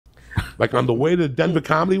Like on the way to Denver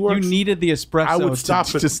Comedy Works, You needed the espresso. I would stop.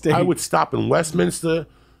 to stay. I would stop in Westminster.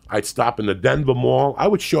 I'd stop in the Denver Mall. I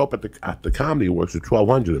would show up at the Comedy Works with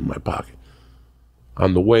 $1,200 in my pocket.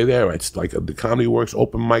 On the way there, the Comedy Works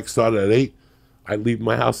open mic started at 8. I'd leave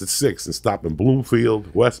my house at 6 and stop in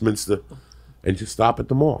Bloomfield, Westminster, and just stop at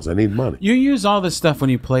the malls. I need money. You use all this stuff when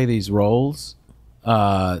you play these roles.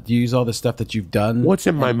 Do you use all the stuff that you've done? What's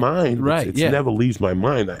in my mind? Right. It never leaves my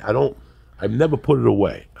mind. I've never put it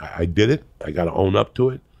away. I did it. I got to own up to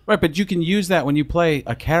it. Right, but you can use that when you play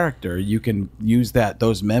a character. You can use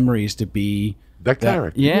those memories to be that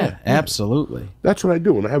character. Yeah, absolutely. That's what I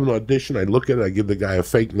do. When I have an audition, I look at it. I give the guy a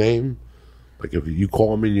fake name. Like if you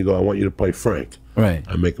call me and you go, I want you to play Frank. Right.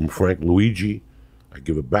 I make him Frank Luigi. I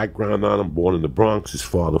give a background on him. Born in the Bronx. His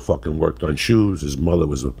father fucking worked on shoes. His mother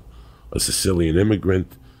was a Sicilian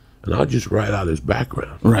immigrant. And I'll just write out his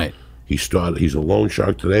background. Right. He's a loan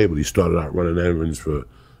shark today, but he started out running errands for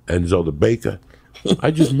Enzo the baker.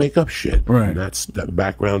 I just make up shit. Right. And that's that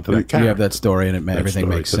background to that character. You have that story and everything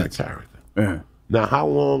makes sense. That character. Yeah. Now, how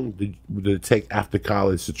long did it take after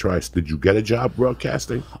college to try? Did you get a job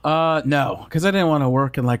broadcasting? No, because I didn't want to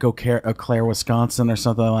work in like Eau Claire, Wisconsin or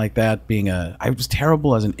something like that. I was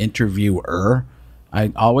terrible as an interviewer.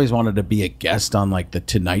 I always wanted to be a guest on like the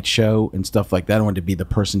Tonight Show and stuff like that. I wanted to be the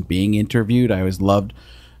person being interviewed. I always loved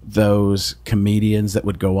those comedians that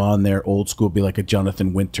would go on there, old school, be like a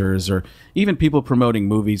Jonathan Winters or even people promoting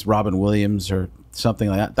movies, Robin Williams or something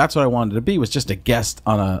like that. That's what I wanted to be, was just a guest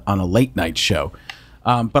on a late night show.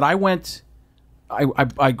 But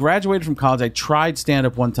I graduated from college. I tried stand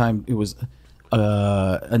up one time. It was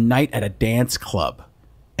a night at a dance club,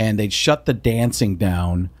 and they'd shut the dancing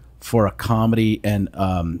down for a comedy and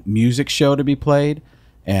music show to be played.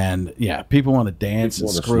 And yeah, people want to dance and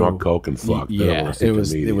screw. Snort coke and fuck. Yeah, it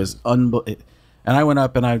was unbelievable. And I went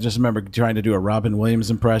up and I just remember trying to do a Robin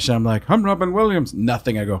Williams impression. I'm like, I'm Robin Williams.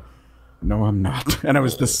 Nothing. I go, no, I'm not. And I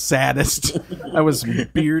was the saddest. I was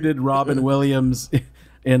bearded Robin Williams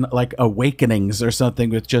in like Awakenings or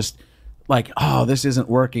something, with just like, oh, this isn't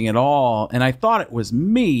working at all. And I thought it was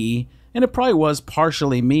me. And it probably was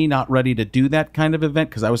partially me not ready to do that kind of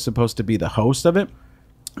event because I was supposed to be the host of it.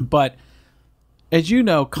 But as you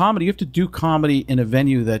know, comedy, you have to do comedy in a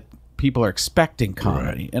venue that people are expecting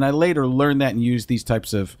comedy. Right. And I later learned that and used these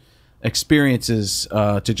types of experiences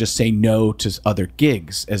to just say no to other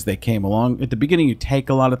gigs as they came along. At the beginning, you take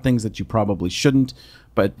a lot of things that you probably shouldn't,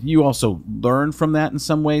 but you also learn from that in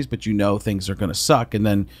some ways, but you know things are going to suck. And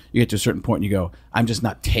then you get to a certain point and you go, I'm just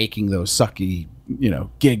not taking those sucky,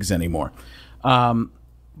 gigs anymore.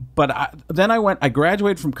 But then I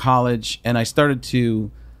graduated from college and I started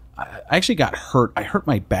to, I actually got hurt. I hurt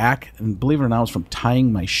my back, and believe it or not, it was from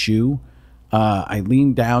tying my shoe. I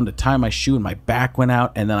leaned down to tie my shoe, and my back went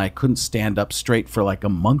out, and then I couldn't stand up straight for like a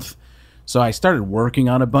month. So I started working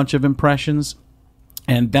on a bunch of impressions,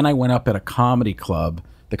 and then I went up at a comedy club,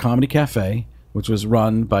 the Comedy Cafe, which was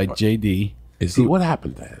run by JD. What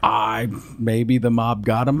happened to him? Maybe the mob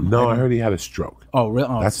got him. No, I heard he had a stroke. Oh, really?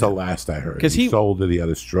 Oh, that's the last I heard. Because he sold it, he had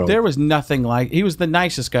a stroke. There was nothing like. He was the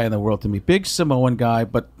nicest guy in the world to me. Big Samoan guy,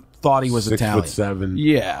 but thought he was Italian. 6'7".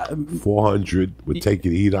 Yeah, 400. Would take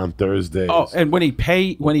you to eat on Thursdays. Oh, and when he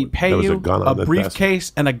pay you a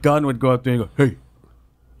briefcase and a gun would go up there and go, "Hey,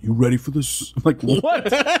 you ready for this?" I'm like,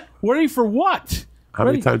 what? Ready for what? How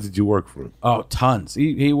many times did you work for him? Oh, tons.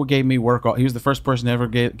 He gave me work. He was the first person to ever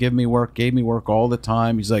give me work. Gave me work all the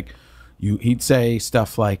time. He's like, he'd say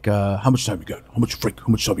stuff like, "How much time you got? How much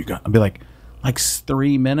time you got?" I'd be like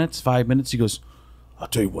 3 minutes, 5 minutes. He goes, I'll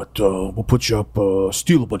tell you what, we'll put you up,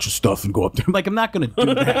 steal a bunch of stuff and go up there. I'm like, I'm not going to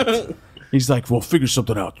do that. He's like, well, figure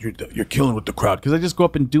something out. You're killing with the crowd. Because I just go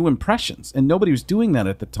up and do impressions. And nobody was doing that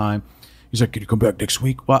at the time. He's like, can you come back next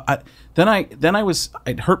week? Well, I'd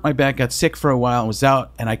hurt my back, got sick for a while, and was out.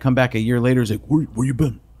 And I come back a year later. He's like, where you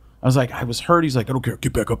been? I was like, I was hurt. He's like, I don't care.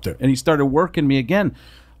 Get back up there. And he started working me again.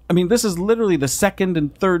 I mean, this is literally the second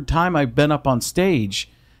and third time I've been up on stage.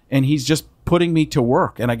 And he's just putting me to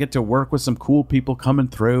work, and I get to work with some cool people coming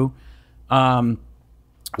through. What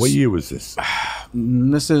year was this?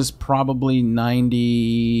 This is probably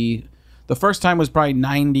 90. The first time was probably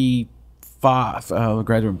 95. I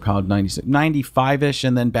graduated from college 96, 95ish,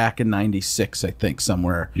 and then back in 96, I think,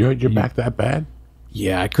 somewhere. You hurt your back that bad?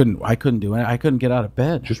 Yeah, I couldn't do it. I couldn't get out of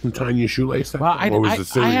bed. Just from tying your shoelace? Well, I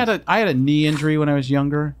had a knee injury when I was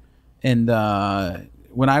younger, and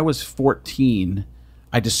when I was 14.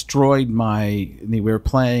 I destroyed we were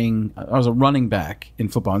playing, I was a running back in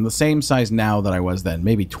football. I'm the same size now that I was then,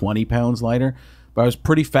 maybe 20 pounds lighter. But I was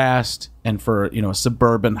pretty fast, and for a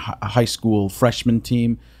suburban high school freshman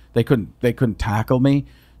team, they couldn't tackle me.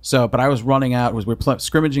 So, but I was running out. We were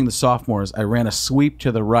scrimmaging the sophomores. I ran a sweep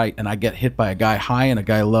to the right, and I get hit by a guy high and a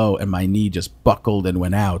guy low, and my knee just buckled and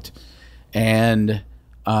went out. And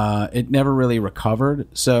it never really recovered.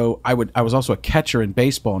 So I was also a catcher in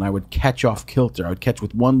baseball, and I would catch off kilter. I would catch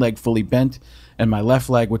with one leg fully bent, and my left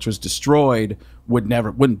leg, which was destroyed,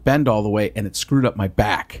 wouldn't bend all the way, and it screwed up my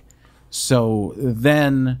back. So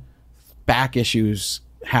then back issues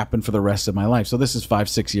happened for the rest of my life. So this is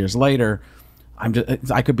 5-6 years later.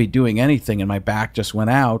 I could be doing anything, and my back just went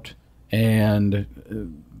out,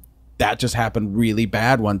 and that just happened really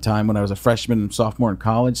bad one time when I was a freshman and sophomore in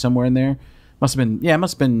college, somewhere in there. It must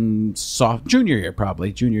have been junior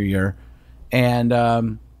year, and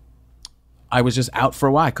I was just out for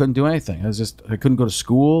a while. I couldn't do anything. I couldn't go to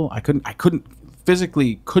school. I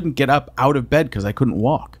physically couldn't get up out of bed because I couldn't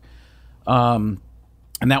walk.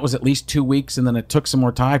 And that was at least 2 weeks, and then it took some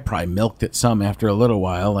more time. I probably milked it some after a little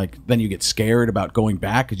while. Like, then you get scared about going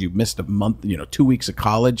back because you missed a month, 2 weeks of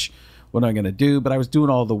college. What am I going to do? But I was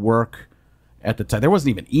doing all the work at the time. There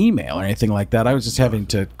wasn't even email or anything like that. I was just having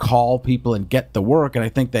to call people and get the work, and I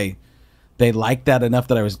think they liked that enough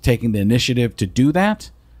that I was taking the initiative to do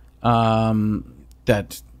that.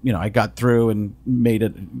 That I got through and made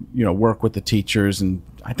it, work with the teachers, and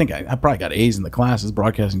I think I probably got A's in the classes.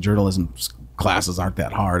 Broadcasting journalism classes aren't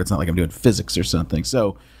that hard. It's not like I'm doing physics or something.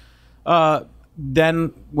 So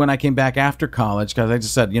then when I came back after college, because I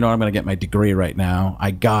just said, I'm going to get my degree right now.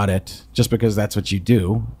 I got it just because that's what you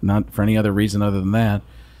do, not for any other reason other than that.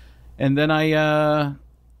 And then I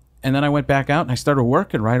went back out and I started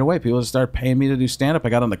working right away. People just started paying me to do stand-up. I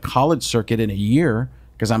got on the college circuit in a year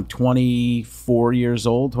because I'm 24 years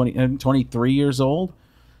old, 23 years old.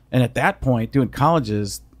 And at that point, doing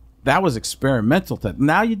colleges, that was experimental.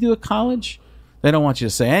 Now you do a college, they don't want you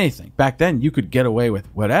to say anything. Back then, you could get away with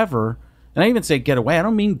whatever. And I even say get away. I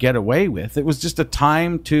don't mean get away with. It was just a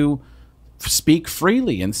time to speak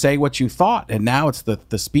freely and say what you thought. And now it's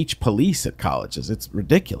the speech police at colleges. It's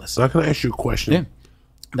ridiculous. Now, can I ask you a question? Yeah.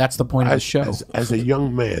 That's the point of the show. As a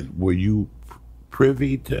young man, were you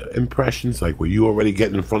privy to impressions? Like, were you already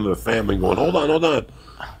getting in front of the family and going, hold on.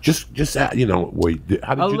 Just how did you know you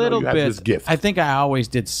had this gift? I think I always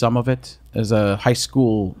did some of it. As a high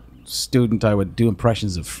school student, I would do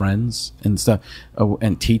impressions of friends and stuff,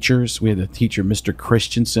 and teachers. We had a teacher, Mr.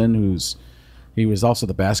 Christensen, he was also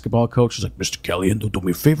the basketball coach. He's like, Mr. Caliendo, do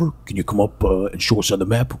me a favor. Can you come up and show us on the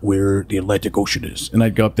map where the Atlantic Ocean is? And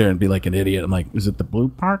I'd go up there and be like an idiot. I'm like, is it the blue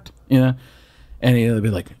part? And he'd be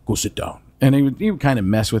like, go sit down. And he would kind of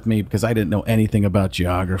mess with me because I didn't know anything about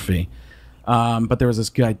geography. But there was this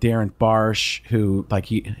guy, Darren Barsh, who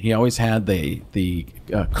he always had the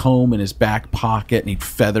comb in his back pocket, and he'd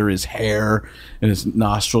feather his hair, and his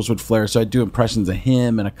nostrils would flare. So I'd do impressions of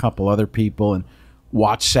him and a couple other people, and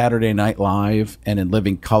watch Saturday Night Live and In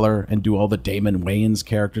Living Color, and do all the Damon Wayans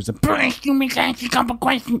characters, and that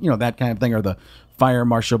kind of thing, or the fire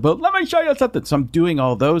marshal. But let me show you something. So I'm doing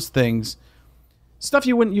all those things, stuff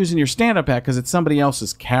you wouldn't use in your stand-up act because it's somebody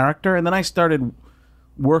else's character. And then I started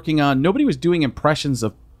working on, nobody was doing impressions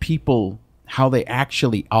of people how they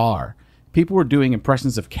actually are. People were doing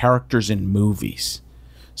impressions of characters in movies.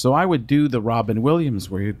 So I would do the Robin Williams,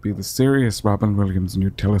 where you'd be the serious Robin Williams and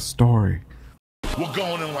you'd tell a story. We're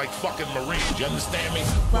going in like fucking Marines, you understand me?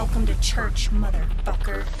 Welcome to church,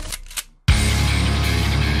 motherfucker.